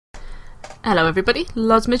Hello everybody,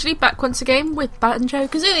 Loz Midgley back once again with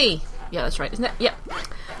Banjo-Kazooie. Yeah, that's right, isn't it? Yep.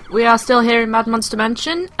 We are still here in Mad Monster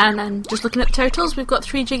Mansion, and I'm just looking at totals. We've got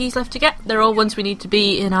 3 Jiggies left to get. They're all ones we need to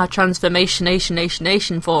be in our transformation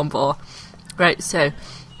nation form for. Right, so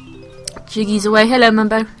Jiggies away. Hello,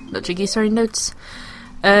 Mumbo. Not Jiggies, sorry, notes.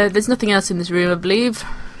 There's nothing else in this room, I believe.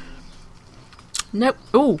 Nope.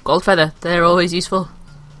 Oh, gold feather. They're always useful.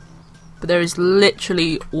 But there is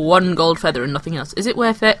literally 1 gold feather and nothing else. Is it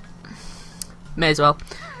worth it? May as well.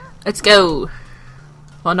 Let's go.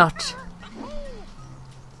 Or not.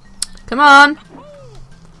 Come on.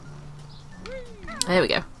 There we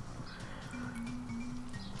go.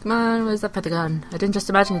 Come on, where's that feather gone? I didn't just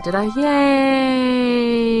imagine it, did I?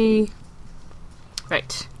 Yay!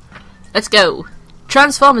 Right. Let's go.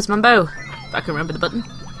 Transformers, Mumbo. If I can remember the button.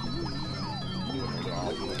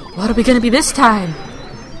 What are we going to be this time?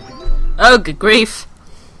 Oh, good grief.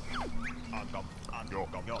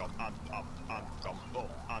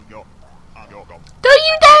 Don't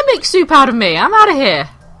you dare make soup out of me! I'm out of here!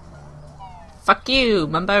 Fuck you,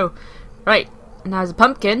 Mumbo. Right, now as a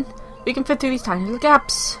pumpkin, we can fit through these tiny little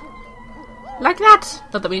gaps. Like that!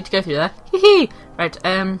 Not that we need to go through there. Hee. Right,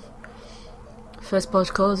 first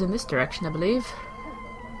protocol is in this direction, I believe.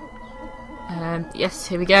 Yes,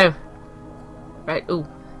 here we go. Right, ooh,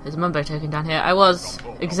 there's a Mumbo token down here. I was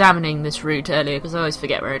examining this route earlier, because I always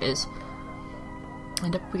forget where it is.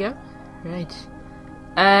 And up we go. Right.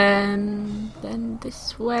 Then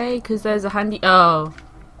this way, because there's a handy... Oh.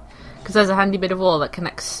 Because there's a handy bit of wall that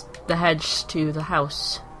connects the hedge to the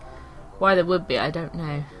house. Why there would be, I don't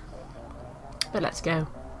know. But let's go.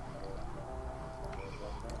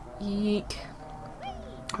 Yeek.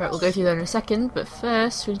 Right, we'll go through there in a second, but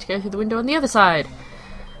first we need to go through the window on the other side.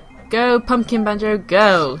 Go, Pumpkin Banjo,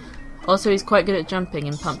 go! Also, he's quite good at jumping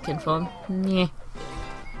in pumpkin form. Yeah.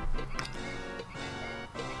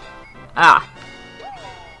 Ah.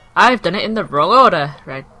 I've done it in the wrong order.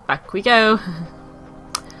 Right, back we go.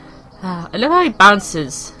 I love how he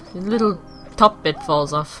bounces. His little top bit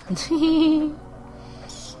falls off. You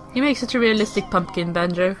make such a realistic pumpkin,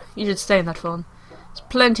 Banjo. You should stay in that form. There's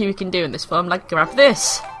plenty we can do in this form, like grab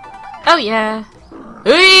this. Oh yeah.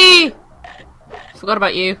 Whee! Forgot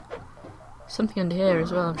about you. Something under here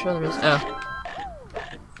as well, I'm sure there is. Oh.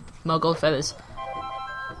 More gold feathers.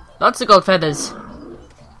 Lots of gold feathers.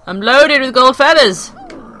 I'm loaded with gold feathers.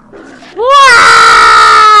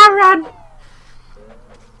 Wah! Run!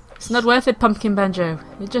 It's not worth it, Pumpkin Banjo.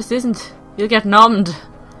 It just isn't. You'll get nommed.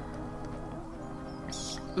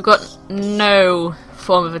 We've got no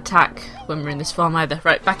form of attack when we're in this form either.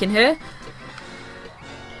 Right, back in here.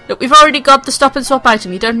 Look, we've already got the stop and swap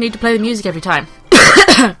item. You don't need to play the music every time.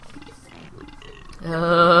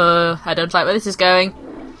 I don't like where this is going.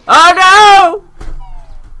 Oh no!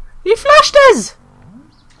 He flashed us!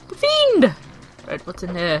 The fiend! Right, what's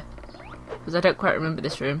in here? Because I don't quite remember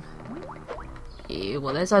this room. Yeah,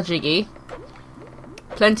 well, there's our Jiggy.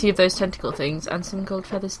 Plenty of those tentacle things, and some gold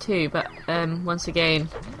feathers too, but, once again,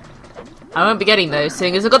 I won't be getting those,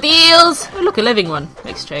 seeing as I've got the eels! Oh, look, a living one.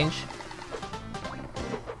 Makes change.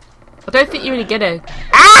 I don't think you really get a...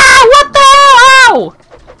 Ah! What the hell? Ow!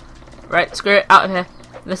 Right, screw it, out of here.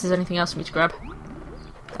 Unless there's anything else for me to grab.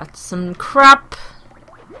 That's some crap.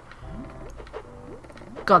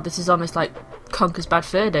 God, this is almost like Conker's Bad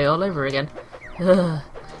Fur Day all over again. Ugh.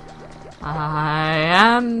 I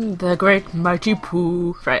am the great mighty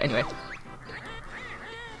Pooh. Right, anyway.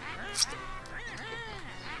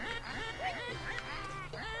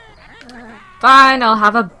 Fine, I'll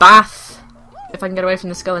have a bath. If I can get away from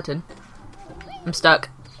the skeleton. I'm stuck.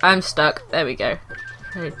 I'm stuck. There we go.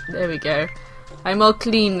 Right, there we go. I'm all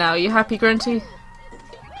clean now. You happy, Grunty?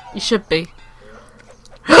 You should be.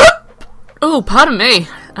 Oh, pardon me.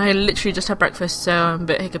 I literally just had breakfast, so I'm a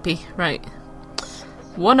bit hiccupy. Right.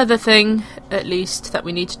 One other thing, at least, that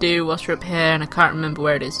we need to do whilst we're up here, and I can't remember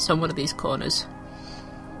where it is. It's on one of these corners.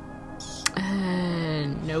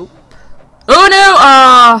 Nope. Oh no!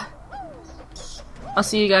 Ah! I'll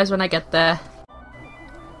see you guys when I get there.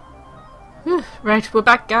 Whew. Right, we're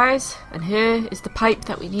back, guys, and here is the pipe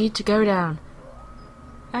that we need to go down.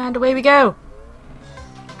 And away we go!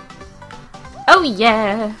 Oh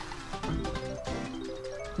yeah!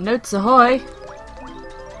 Notes ahoy!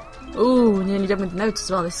 Ooh, nearly done with notes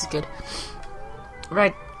as well, this is good.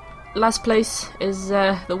 Right, last place is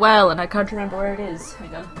the well, and I can't remember where it is.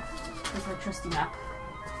 Hang on, here's my trusty map.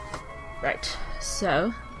 Right,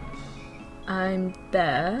 so, I'm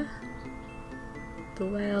there. The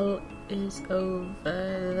well is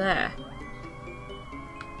over there.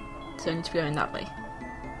 So I need to be going that way.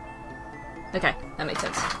 Okay, that makes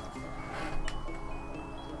sense.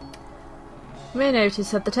 You may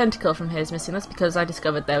notice that the tentacle from here is missing. That's because I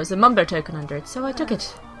discovered there was a Mumbo token under it, so I took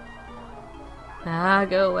it. Ah,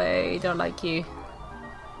 go away. Don't like you.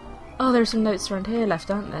 Oh, there are some notes around here left,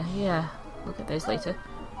 aren't there? Yeah, we'll get those later.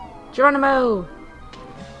 Geronimo!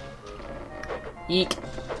 Yeek.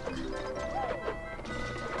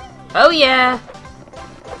 Oh yeah!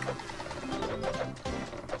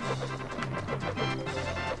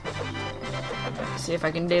 See if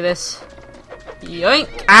I can do this.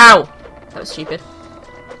 Yoink! Ow! That was stupid.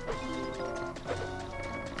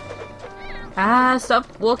 Ah,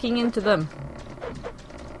 stop walking into them.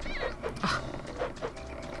 Ah.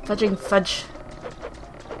 Fudging fudge.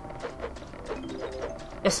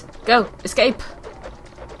 Yes, go! Escape!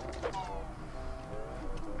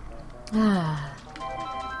 Ah.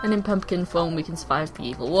 And in pumpkin form we can survive the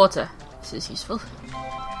evil water. This is useful.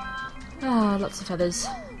 Ah, lots of feathers.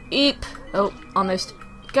 Eep! Oh, almost.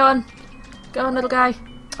 Go on! Go on, little guy!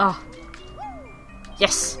 Ah.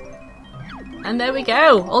 Yes! And there we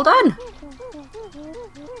go! All done!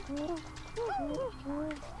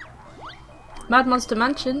 Mad Monster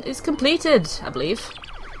Mansion is completed, I believe.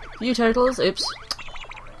 View totals. Oops.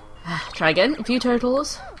 Try again. View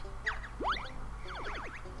totals.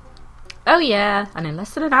 Oh yeah, and in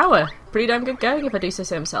less than an hour. Pretty damn good going if I do say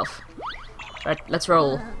so myself. Right, let's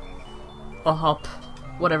roll. Or hop.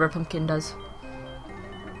 Whatever a pumpkin does.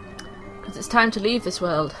 Because it's time to leave this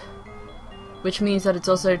world. Which means that it's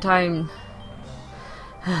also time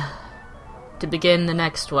to begin the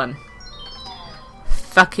next one.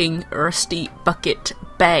 Fucking Rusty Bucket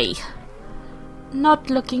Bay.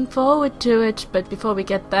 Not looking forward to it, but before we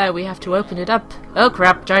get there we have to open it up. Oh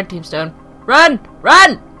crap, giant tombstone. Run!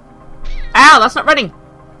 Run! Ow, that's not running!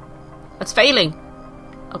 That's failing.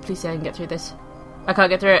 Oh, please say I can get through this. I can't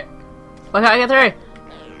get through it. Why can't I get through?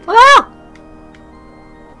 What?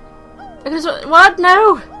 I can just, what?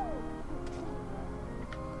 No!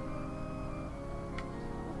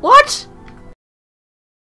 What?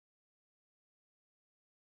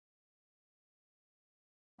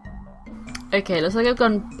 Okay, looks like I've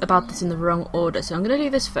gone about this in the wrong order, so I'm gonna do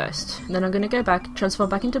this first. And then I'm gonna go back, transform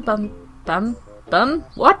back into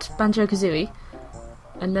what? Banjo-Kazooie.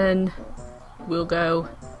 And then we'll go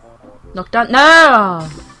knock down. No!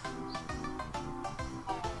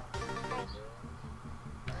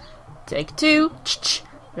 Take two.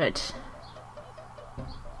 Right.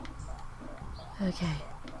 Okay.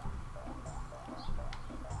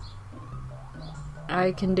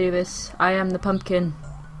 I can do this. I am the pumpkin.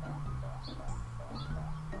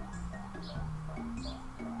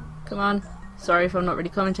 Come on. Sorry if I'm not really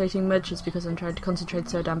commentating much, it's because I'm trying to concentrate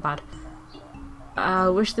so damn bad. I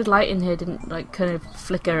wish the light in here didn't like kind of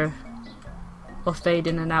flicker or fade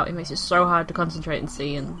in and out. It makes it so hard to concentrate and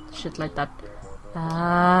see and shit like that.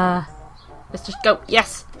 Let's just go.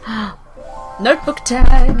 Yes! Notebook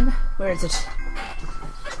time! Where is it?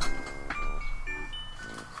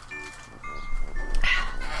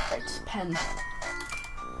 Right, pen.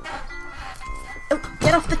 Oh,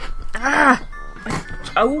 get off the... Ah!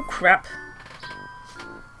 Oh crap.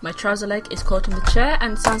 My trouser leg is caught in the chair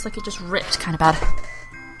and sounds like it just ripped kind of bad.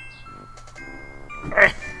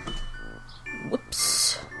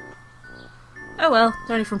 Whoops. Oh well,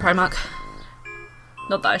 they're only from Primark.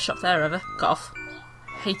 Not that I shop there ever. Got off.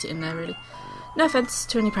 Hate it in there really. No offence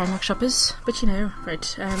to any Primark shoppers, but you know,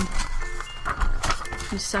 right, need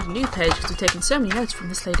to start a new page because we've taken so many notes from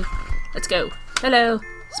this lady. Let's go. Hello.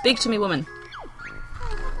 Speak to me, woman.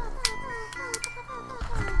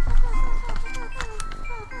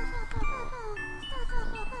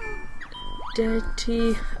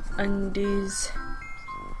 Dirty undies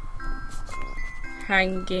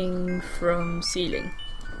hanging from ceiling.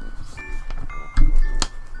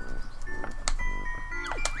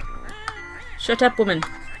 Shut up, woman.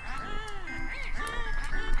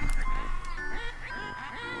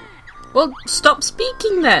 Well, stop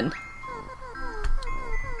speaking then.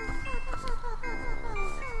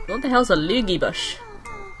 What the hell's a loogie bush?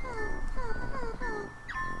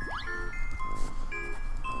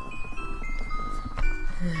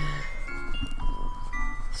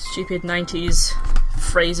 Stupid 90s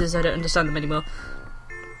phrases, I don't understand them anymore.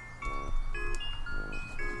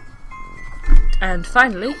 And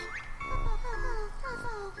finally...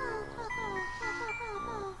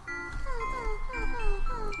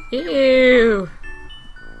 Ew!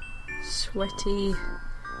 Sweaty,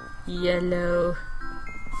 yellow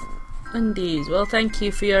undies. Well, thank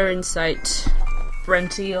you for your insight,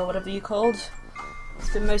 Brenty, or whatever you called. It's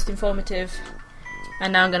been most informative.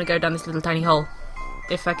 And now I'm going to go down this little tiny hole.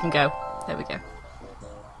 If I can go. There we go.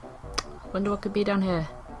 Wonder what could be down here.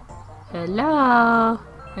 Hello?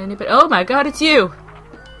 Anybody? Oh my god, it's you!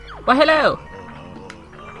 Why, hello!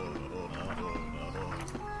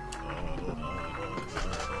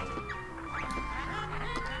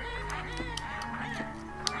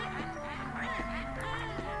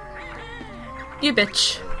 You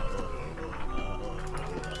bitch.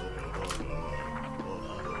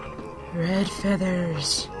 Red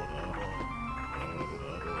feathers.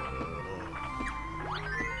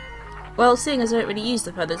 Well, seeing as I don't really use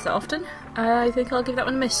the feathers that often, I think I'll give that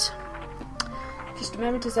one a miss. Just a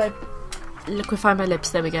moment as I liquefy my lips.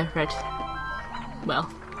 There we go, red. Well,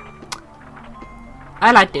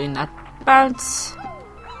 I like doing that. Bounce.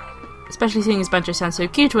 Especially seeing as Banjo sounds so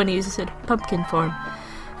cute when he uses it in pumpkin form.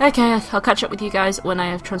 Okay, I'll catch up with you guys when I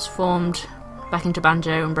have transformed back into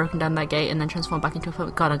Banjo and broken down that gate and then transformed back into a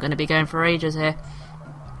pumpkin. God, I'm going to be going for ages here.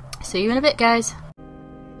 See you in a bit, guys.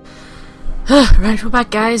 Right, we're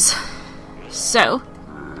back, guys. So,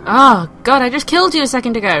 oh god, I just killed you a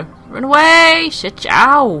second ago. Run away! Shit,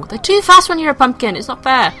 ow! They're too fast when you're a pumpkin, it's not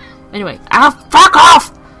fair. Anyway, ow, fuck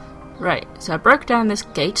off! Right, so I broke down this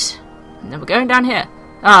gate, and then we're going down here.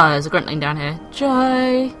 Ah, there's a gruntling down here.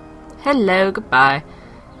 Joy! Hello, goodbye.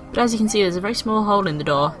 But as you can see, there's a very small hole in the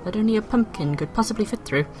door that only a pumpkin could possibly fit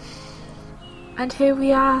through. And here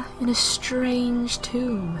we are, in a strange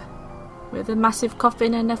tomb, with a massive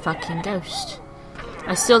coffin and a fucking ghost.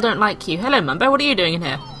 I still don't like you. Hello, Mumbo, what are you doing in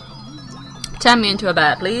here? Turn me into a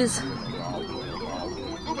bear, please.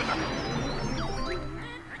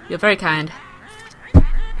 You're very kind.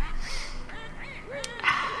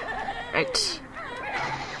 Right.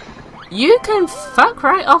 You can fuck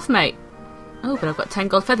right off, mate. Oh, but I've got 10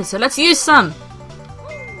 gold feathers, so let's use some!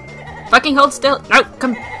 Fucking hold still. No,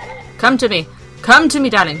 come to me. Come to me,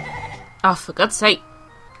 darling. Oh, for God's sake.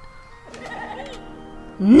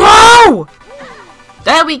 No!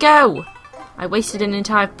 There we go! I wasted an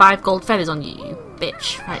entire 5 gold feathers on you, you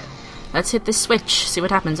bitch. Right, let's hit this switch, see what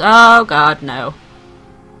happens. Oh god, no.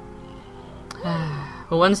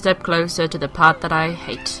 We're one step closer to the part that I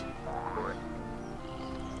hate.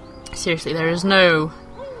 Seriously, there is no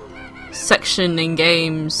section in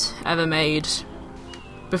games ever made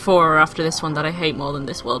before or after this one that I hate more than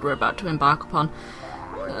this world we're about to embark upon.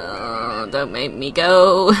 Oh, don't make me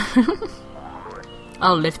go.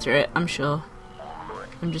 I'll live through it, I'm sure.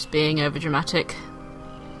 I'm just being overdramatic.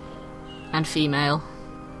 And female.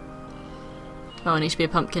 Oh, I need to be a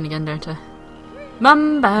pumpkin again, don't I?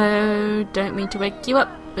 Mumbo! Don't mean to wake you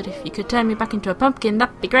up, but if you could turn me back into a pumpkin,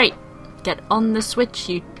 that'd be great. Get on the switch,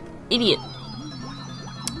 you idiot.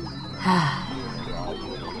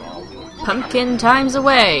 Pumpkin time's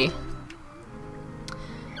away.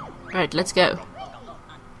 Right, let's go.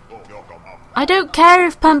 I don't care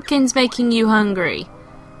if pumpkin's making you hungry.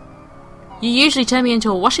 You usually turn me into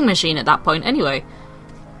a washing machine at that point anyway.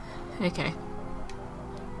 Okay.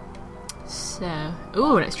 So...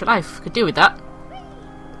 ooh, an extra life. Could do with that.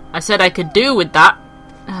 I said I could do with that.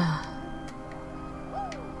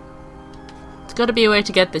 There's got to be a way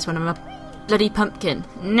to get this when I'm a bloody pumpkin.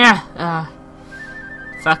 Nah.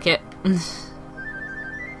 Fuck it.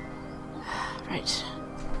 Right.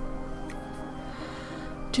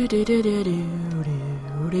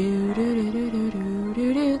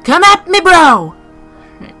 Come at me, bro!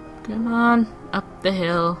 Right, come on, up the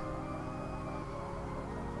hill.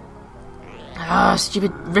 Ah,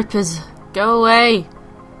 stupid rippers. Go away!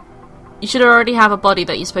 You should already have a body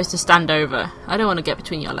that you're supposed to stand over. I don't want to get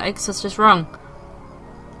between your legs, that's just wrong.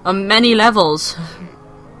 On many levels.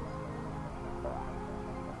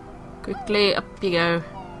 Quickly, up you go.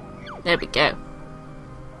 There we go.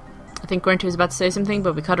 I think Grunty was about to say something,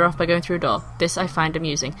 but we cut her off by going through a door. This I find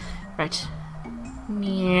amusing. Right.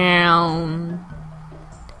 Meow.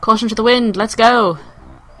 Caution to the wind, let's go!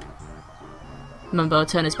 Mumbo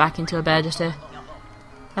turned his back into a bear just here.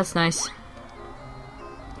 That's nice.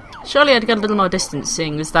 Surely I'd get a little more distance,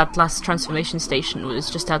 seeing as that last transformation station was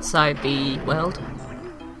just outside the world.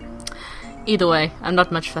 Either way, I'm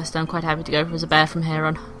not much fussed, I'm quite happy to go as a bear from here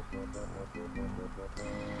on.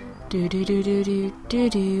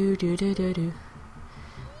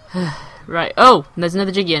 Right, oh, and there's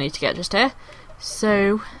another Jiggy I need to get just here.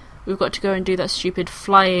 So, we've got to go and do that stupid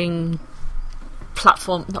flying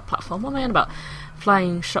platform, not platform, what am I on about?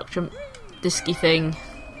 Flying shock jump disky thing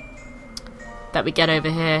that we get over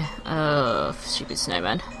here. Oh, stupid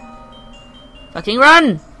snowman. Fucking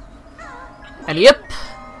run! Alley up!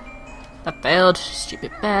 That failed,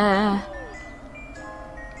 stupid bear.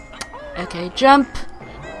 Okay, jump!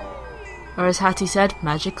 Or as Hattie said,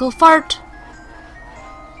 magical fart!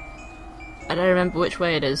 I don't remember which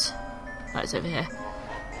way it is. Oh, it's over here.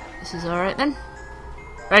 This is alright then.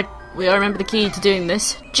 Right, we all remember the key to doing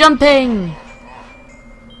this. Jumping!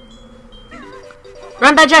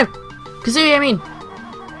 Run, Banjo! Kazooie, I mean!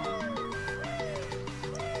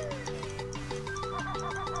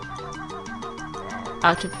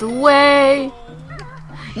 Out of the way!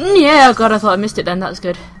 Yeah, God, I thought I missed it then, that was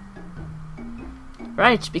good.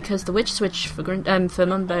 Right, because the witch switch for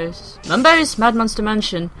Mumbo's Mad Monster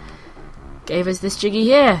Mansion gave us this jiggy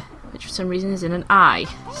here, which for some reason is in an eye.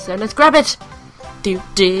 So let's grab it. Do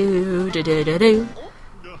do do do do do.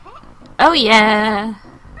 Oh yeah.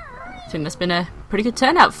 I think that's been a pretty good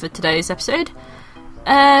turnout for today's episode.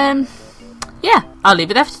 Yeah, I'll leave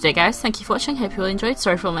it there for today, guys. Thank you for watching. Hope you all enjoyed.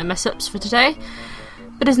 Sorry for all my mess-ups for today.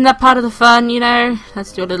 But isn't that part of the fun, you know?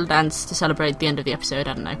 Let's do a little dance to celebrate the end of the episode,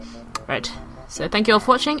 I don't know. Right, so thank you all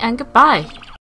for watching, and goodbye!